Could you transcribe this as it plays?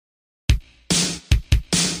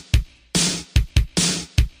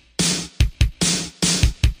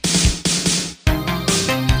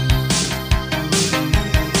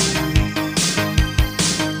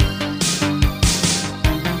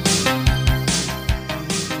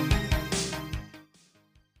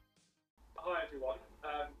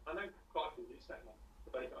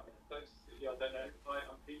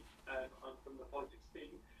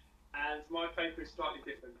slightly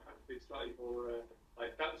different, hopefully slightly more,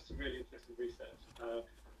 that was some really interesting research,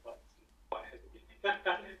 but quite heavy.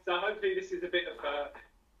 So hopefully this is a bit of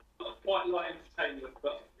not quite light entertainment,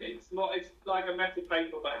 but it's like a meta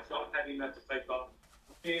paper, but it's not a heavy meta paper.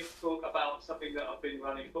 I'm here to talk about something that I've been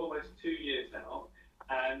running for almost 2 years now,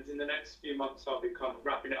 and in the next few months I'll be kind of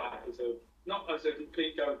wrapping it up not as a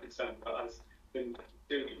complete going concern, but as been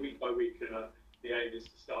doing it week by week, and the aim is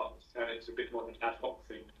to start to turn it into a bit more of an ad hoc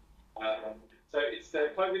thing. So it's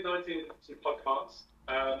the COVID-19 podcast,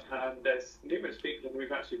 and there's numerous people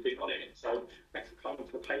who've actually been on it, so thanks for coming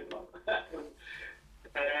to the paper.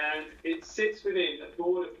 And it sits within a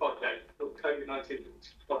broader project called COVID-19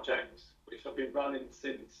 Project, which I've been running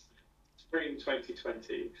since spring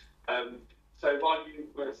 2020. So while you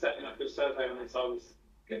were setting up your survey on this, I was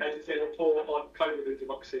editing a report on COVID and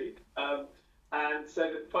democracy. And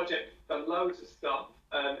so the project done loads of stuff.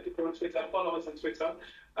 If you're on Twitter, follow us on Twitter.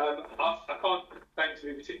 I can't claim to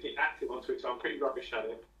be particularly active on Twitter. I'm pretty rubbish at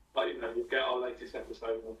it. But you'll get our latest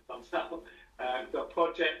episode on thumbs up. We've got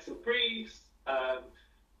projects and briefs,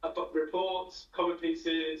 reports, comment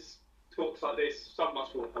pieces, talks like this, some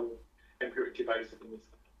much more empirically based than this.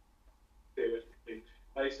 Theoretically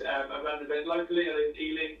based. I ran an event locally in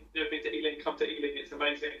Ealing. If you've been to Ealing, come to Ealing, it's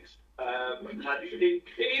amazing. It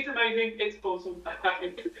is amazing, it's awesome.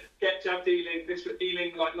 Get jabbed Ealing.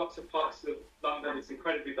 Ealing, like lots of parts of London, is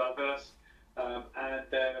incredibly diverse. And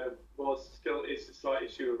there is a slight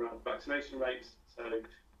issue around vaccination rates. So,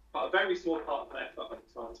 a very small part of my effort at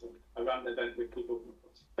the time. So I ran the event with people from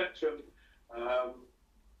across the spectrum.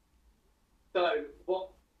 So,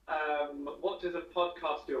 what does a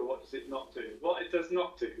podcast do, or what does it not do? What it does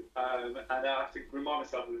not do, and I have to remind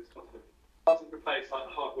myself of this concept, doesn't replace like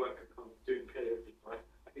the hard work of kind of doing peer review, right?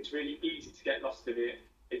 It's really easy to get lost in it.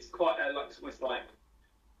 It's quite almost like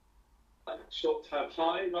a short-term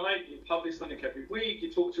high, right? You publish something every week,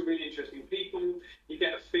 you talk to really interesting people, you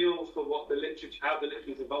get a feel for how the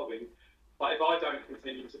literature is evolving. But if I don't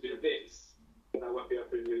continue to do this, then I won't be able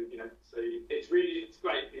to do, so it's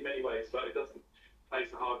great in many ways, but it doesn't place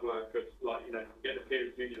the hard work of, get a peer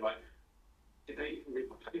review, you're like, did they even read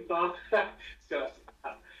my paper?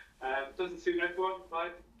 Doesn't suit everyone,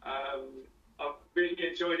 right? I've really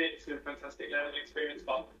enjoyed it. It's been a fantastic learning experience,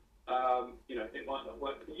 but it might not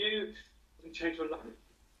work for you. It doesn't change your life.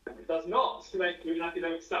 It does not make you an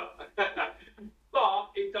academic stuff.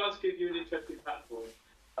 But it does give you an interesting platform.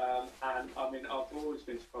 And I've always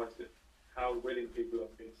been surprised at how willing people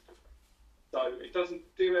have been. So it doesn't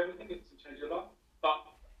do everything, it doesn't change your life. But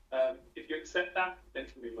if you accept that, then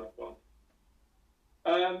it can be worthwhile.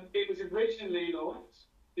 It was originally launched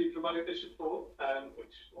to promote this report,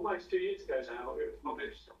 which almost 2 years ago now it was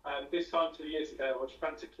published. This time 2 years ago, I was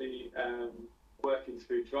frantically working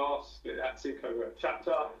through drafts. Atsuko wrote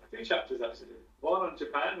two chapters actually. One on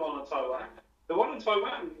Japan, one on Taiwan. The one on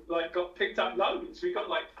Taiwan got picked up loads. We got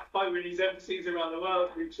so many embassies around the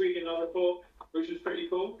world retweeting our report, which was pretty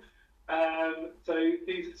cool. So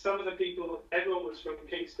some of the people, everyone was from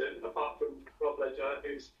Kingston, apart from Rob Ledger,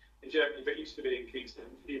 who's in Germany but used to be in Kingston.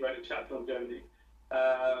 He wrote a chapter on Germany.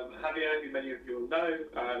 Javier, who many of you will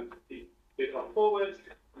know, he did on Forward.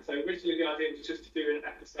 And so originally the idea was just to do an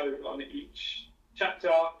episode on each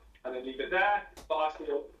chapter and then leave it there. But I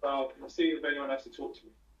thought, well, we'll see if anyone has to talk to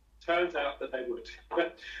me. Turns out that they would,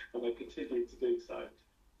 and they continue to do so.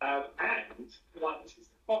 This is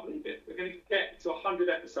probably it. We're going to get to 100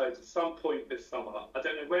 episodes at some point this summer. I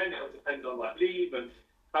don't know when. It'll depend on leave and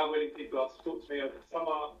how willing people are to talk to me over the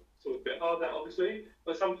summer. It's a bit harder, obviously,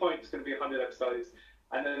 but at some point it's going to be 100 episodes,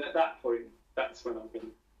 and then at that point, that's when I'm going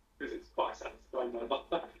to, because it's quite satisfying.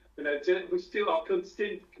 I'll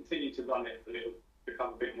continue to run it, but it'll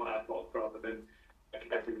become a bit more ad hoc rather than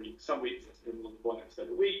every week. Some weeks it's going to be one episode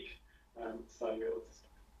a week, so it's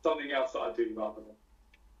something else that I do rather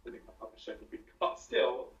than I publish every week. But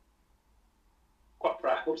still, quite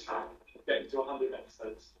proud of getting to 100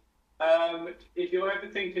 episodes. If you're ever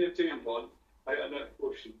thinking of doing one, I know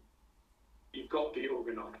caution. You've got to be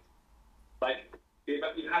organised. You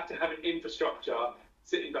have to have an infrastructure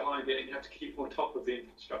sitting behind it, and you have to keep on top of the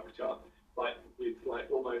infrastructure, with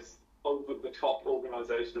almost over the top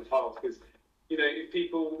organisation of files. Because if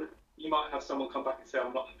people, you might have someone come back and say,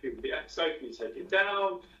 "I'm not happy with the episode. Can you take it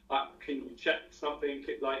down? Can you check something?"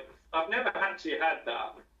 I've never actually had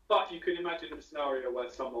that, but you can imagine a scenario where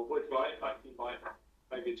someone would, right?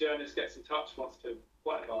 Maybe a journalist gets in touch, wants to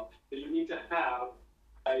whatever. But you need to have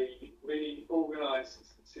a really organised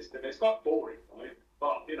system. It's quite boring, right?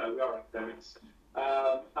 But we are academics.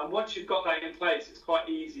 And once you've got that in place, it's quite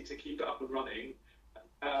easy to keep it up and running.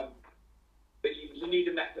 But you need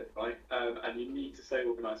a method, right? And you need to stay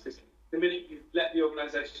organised. the minute you let the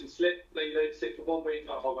organisation slip, let it sit for 1 week,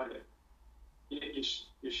 oh, wait a minute,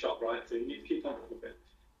 you're shot, right? So you need to keep on with it.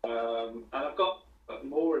 And I've got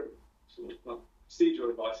more sort of procedural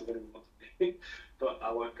advice if anyone wants to, but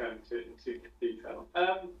I won't go into detail.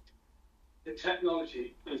 The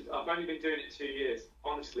technology, I've only been doing it 2 years.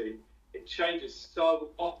 Honestly, it changes so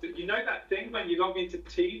often. You know that thing when you log into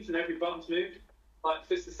Teams and every button's moved? Like,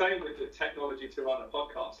 it's the same with the technology to run a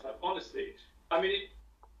podcast. Like, honestly, I mean,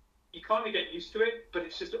 you kind of get used to it, but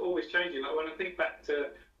it's just always changing. Like, when I think back to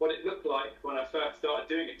what it looked like when I first started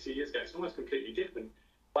doing it 2 years ago, it's almost completely different.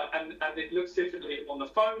 Like, and it looks differently on the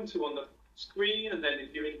phone to on the screen, and then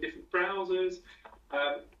if you're in different browsers,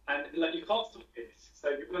 and like you can't stop this. So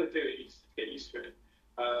you've got to do it, you just get used to it.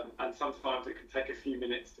 And sometimes it can take a few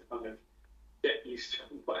minutes to kind of get used to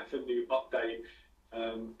whatever new update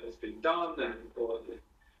has been done,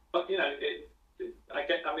 but you know,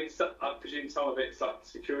 I presume some of it's like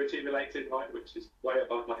security related, right, which is way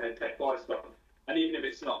above my head tech-wise, and even if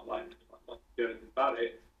it's not, like, I'm not doing anything about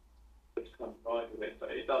it, I just kind of ride with it,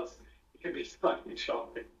 but it can be slightly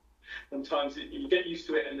shocking. Sometimes you get used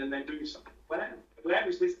to it and then they do something. Where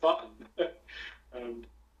is this button?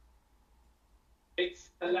 It's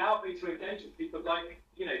allowed me to engage with people, like,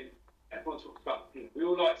 you know, everyone talks about, you know, we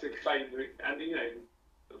all like to claim, and, you know,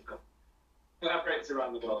 we've got collaborators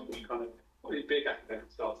around the world, which kind of, probably big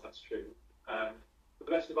academic styles, that's true. For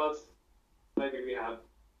the rest of us, maybe we have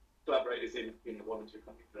collaborators in, you know, 1 or 2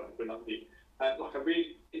 countries, we're not the,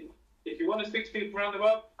 if you want to speak to people around the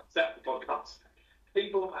world, set up a podcast.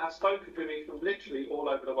 People have spoken to me from literally all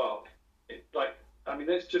over the world.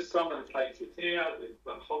 There's just some of the places here,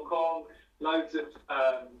 like Hong Kong, loads of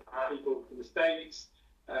people from the States,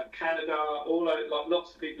 Canada, all over, like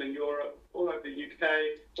lots of people in Europe, all over the UK.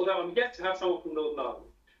 Although I'm yet to have someone from Northern Ireland.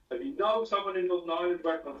 So if you know someone in Northern Ireland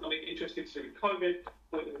working on something interesting to do with COVID,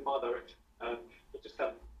 point them in my direction. I just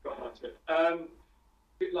haven't got around to it.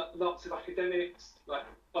 Lots of academics, like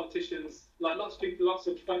politicians, like lots of people, lots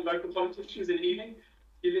of local politicians in Ealing.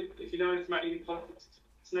 If you know anything about Ealing politics, it's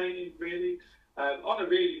fascinating, really. On a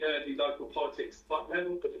really nerdy local politics type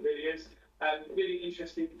level, but it really is. Really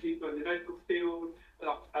interesting people in the medical field.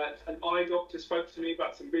 An eye doctor spoke to me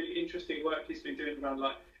about some really interesting work he's been doing around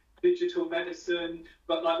like digital medicine.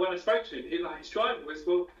 But like when I spoke to him, his driver was,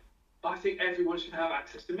 well, I think everyone should have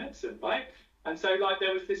access to medicine, right? And so like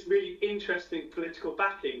there was this really interesting political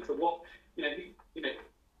backing for what,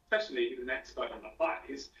 especially he was an expert on that,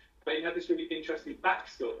 but he had this really interesting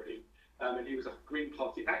backstory. And he was a Green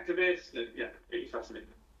Party activist, and yeah, really fascinating.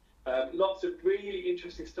 Lots of really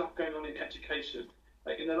interesting stuff going on in education.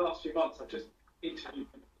 Like in the last few months, I've just interviewed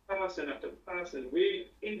person after person,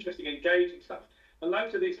 really interesting, engaging stuff. And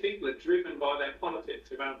loads of these people are driven by their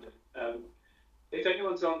politics around them. If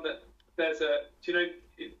anyone's on that,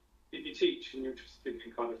 if you teach and you're interested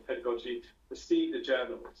in kind of pedagogy, the CEDA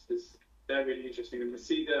journals, they're really interesting, and the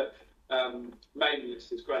CEDA mailing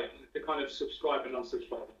list is great. They kind of subscribe and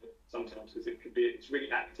unsubscribe sometimes because it's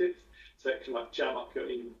really active, so it can like jam up your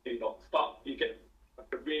inbox, but you get like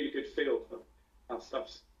a really good feel for how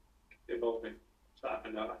stuff's evolving.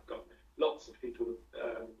 And I've got lots of people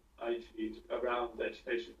I interviewed around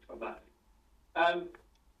education from that.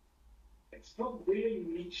 It's not really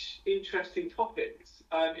niche, interesting topics.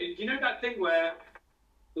 You know that thing where,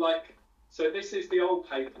 like, so this is the old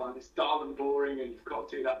paper and it's dull and boring and you've got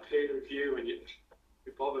to do that peer review and you're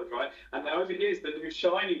bothered, right? And now over here's the new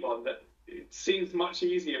shiny one that it seems much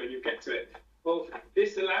easier when you get to it. Well,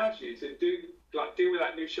 this allows you to deal with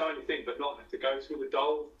that new shiny thing, but not have to go through the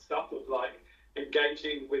dull stuff of like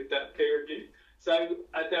engaging with that peer review. So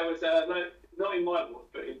there was not in my ward,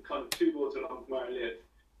 but in kind of 2 wards along where I live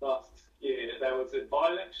last year, there was a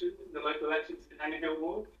by-election, the local elections in Hanger Hill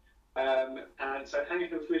ward. And so Hanger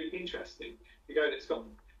Hill's really interesting. You go, it's got,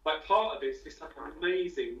 like, part of it's like an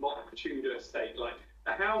amazing mock Tudor estate. Like,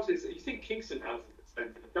 the houses, you think Kingston House is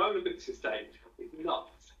expensive. Go look at this estate. It's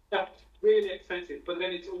nuts. Really expensive. But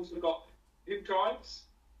then it's also got, who drives?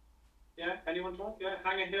 Yeah, anyone drive? Yeah,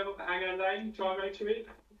 Hanger Hill, Hanger Lane, drive to it.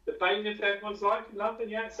 The Baynard everyone's like in London,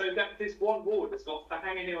 yeah. So this one ward has got the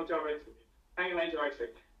Hanger Hill directory, Hanger Lane directory,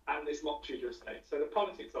 and this mock Tudor estate. So the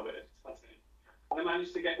politics of it is fascinating. And I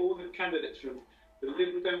managed to get all the candidates from the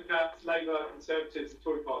Liberal Democrats, Labour, Conservatives, and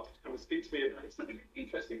Tory party to come and speak to me about it. It's something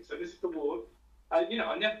interesting. So this is the ward. I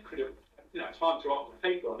never could have, time to write a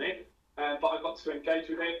paper on it, but I got to engage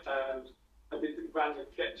with it. I did ran the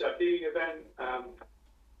Get Joe Healing event,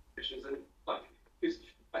 which was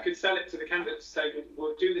I could sell it to the candidates, say,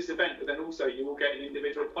 we'll do this event, but then also you will get an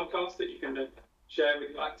individual podcast that you can share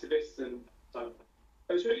with activists, and so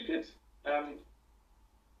it was really good.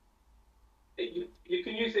 you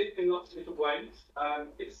can use it in lots of different ways.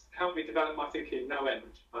 It's helped me develop my thinking no end,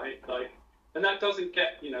 right? Like, and that doesn't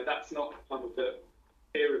get, that's not kind of the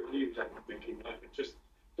peer review type of thinking. Like, it's just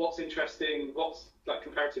what's interesting, what's like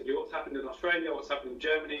comparatively, what's happened in Australia, what's happened in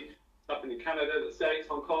Germany, what's happened in Canada, the States,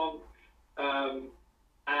 Hong Kong.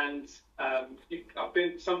 I've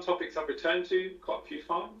been some topics I've returned to quite a few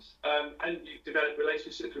times, and you develop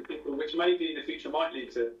relationships with people which maybe in the future might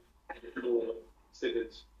lead to more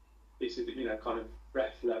considered, kind of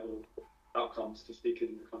ref level outcomes, to speak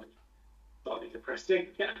in the kind of slightly depressing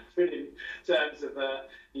in terms of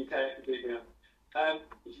UK academia.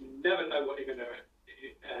 You never know what you're going to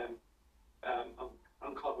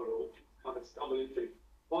uncover or kind of stumble into.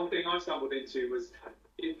 One thing I stumbled into was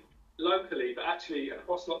locally, but actually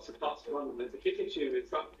across lots of parts of London, there's a big issue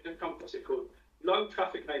with, you've come across it, called low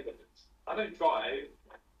traffic neighbourhoods. I don't drive.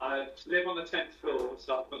 I live on the 10th floor,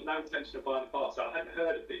 so I've got no intention of buying a car, so I hadn't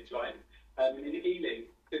heard of these, right? In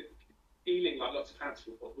Ealing, like lots of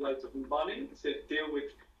councils, got loads of money to deal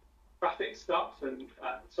with traffic stuff and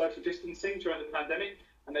social distancing during the pandemic,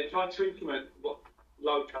 and they tried to implement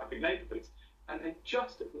low traffic neighbourhoods, and they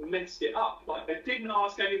just messed it up. Like, they didn't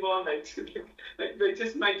ask anyone. They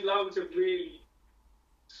just made loads of really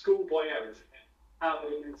schoolboy errors out of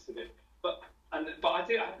the incident. But I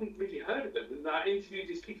hadn't really heard of them. And I interviewed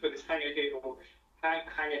these people at this Hanger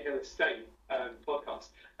Hill Estate podcast,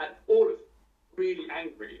 and all of them really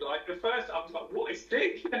angry. Like, at first I was like, what is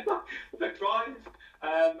this? The drive.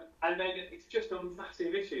 And then it's just a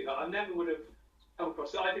massive issue that I never would have come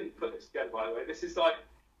across. I didn't put this together, by the way. This is like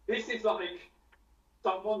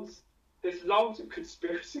there's loads of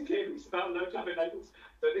conspiracy theories about low traffic neighbourhoods.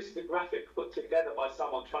 So this is a graphic put together by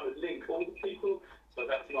someone trying to link all the people. So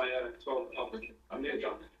that's my 12. I'm nearly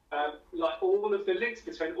done. Like all of the links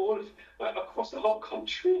between across the whole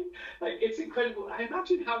country. Like, it's incredible. I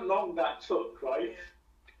imagine how long that took, right?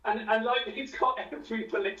 And like, it's got every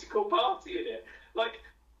political party in it. Like,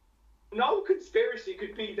 no conspiracy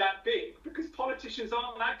could be that big because politicians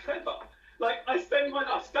aren't that clever. Like, I spend my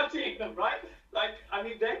life studying them, right? Like, I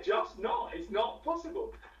mean, they're just not. It's not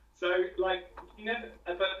possible. So, like,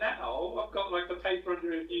 but now I've got like a paper under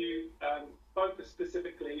review focused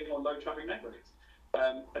specifically on low traffic neighbourhoods,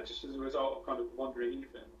 just as a result of kind of wandering into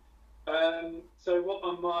them. So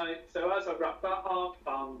as I wrap that up,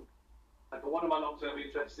 one of my long-term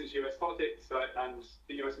interests is US politics, and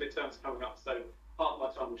the US midterms coming up. So part of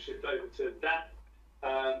my time will shift over to that.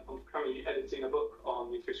 I'm currently editing a book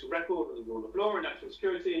on the official record and the rule of law and national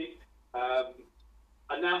security.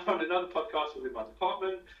 I now found another podcast within my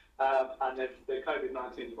department, and then the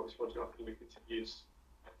COVID-19 Voice Project continues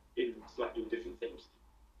in slightly different themes.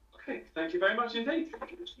 Okay, thank you very much indeed.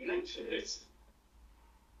 Cheers.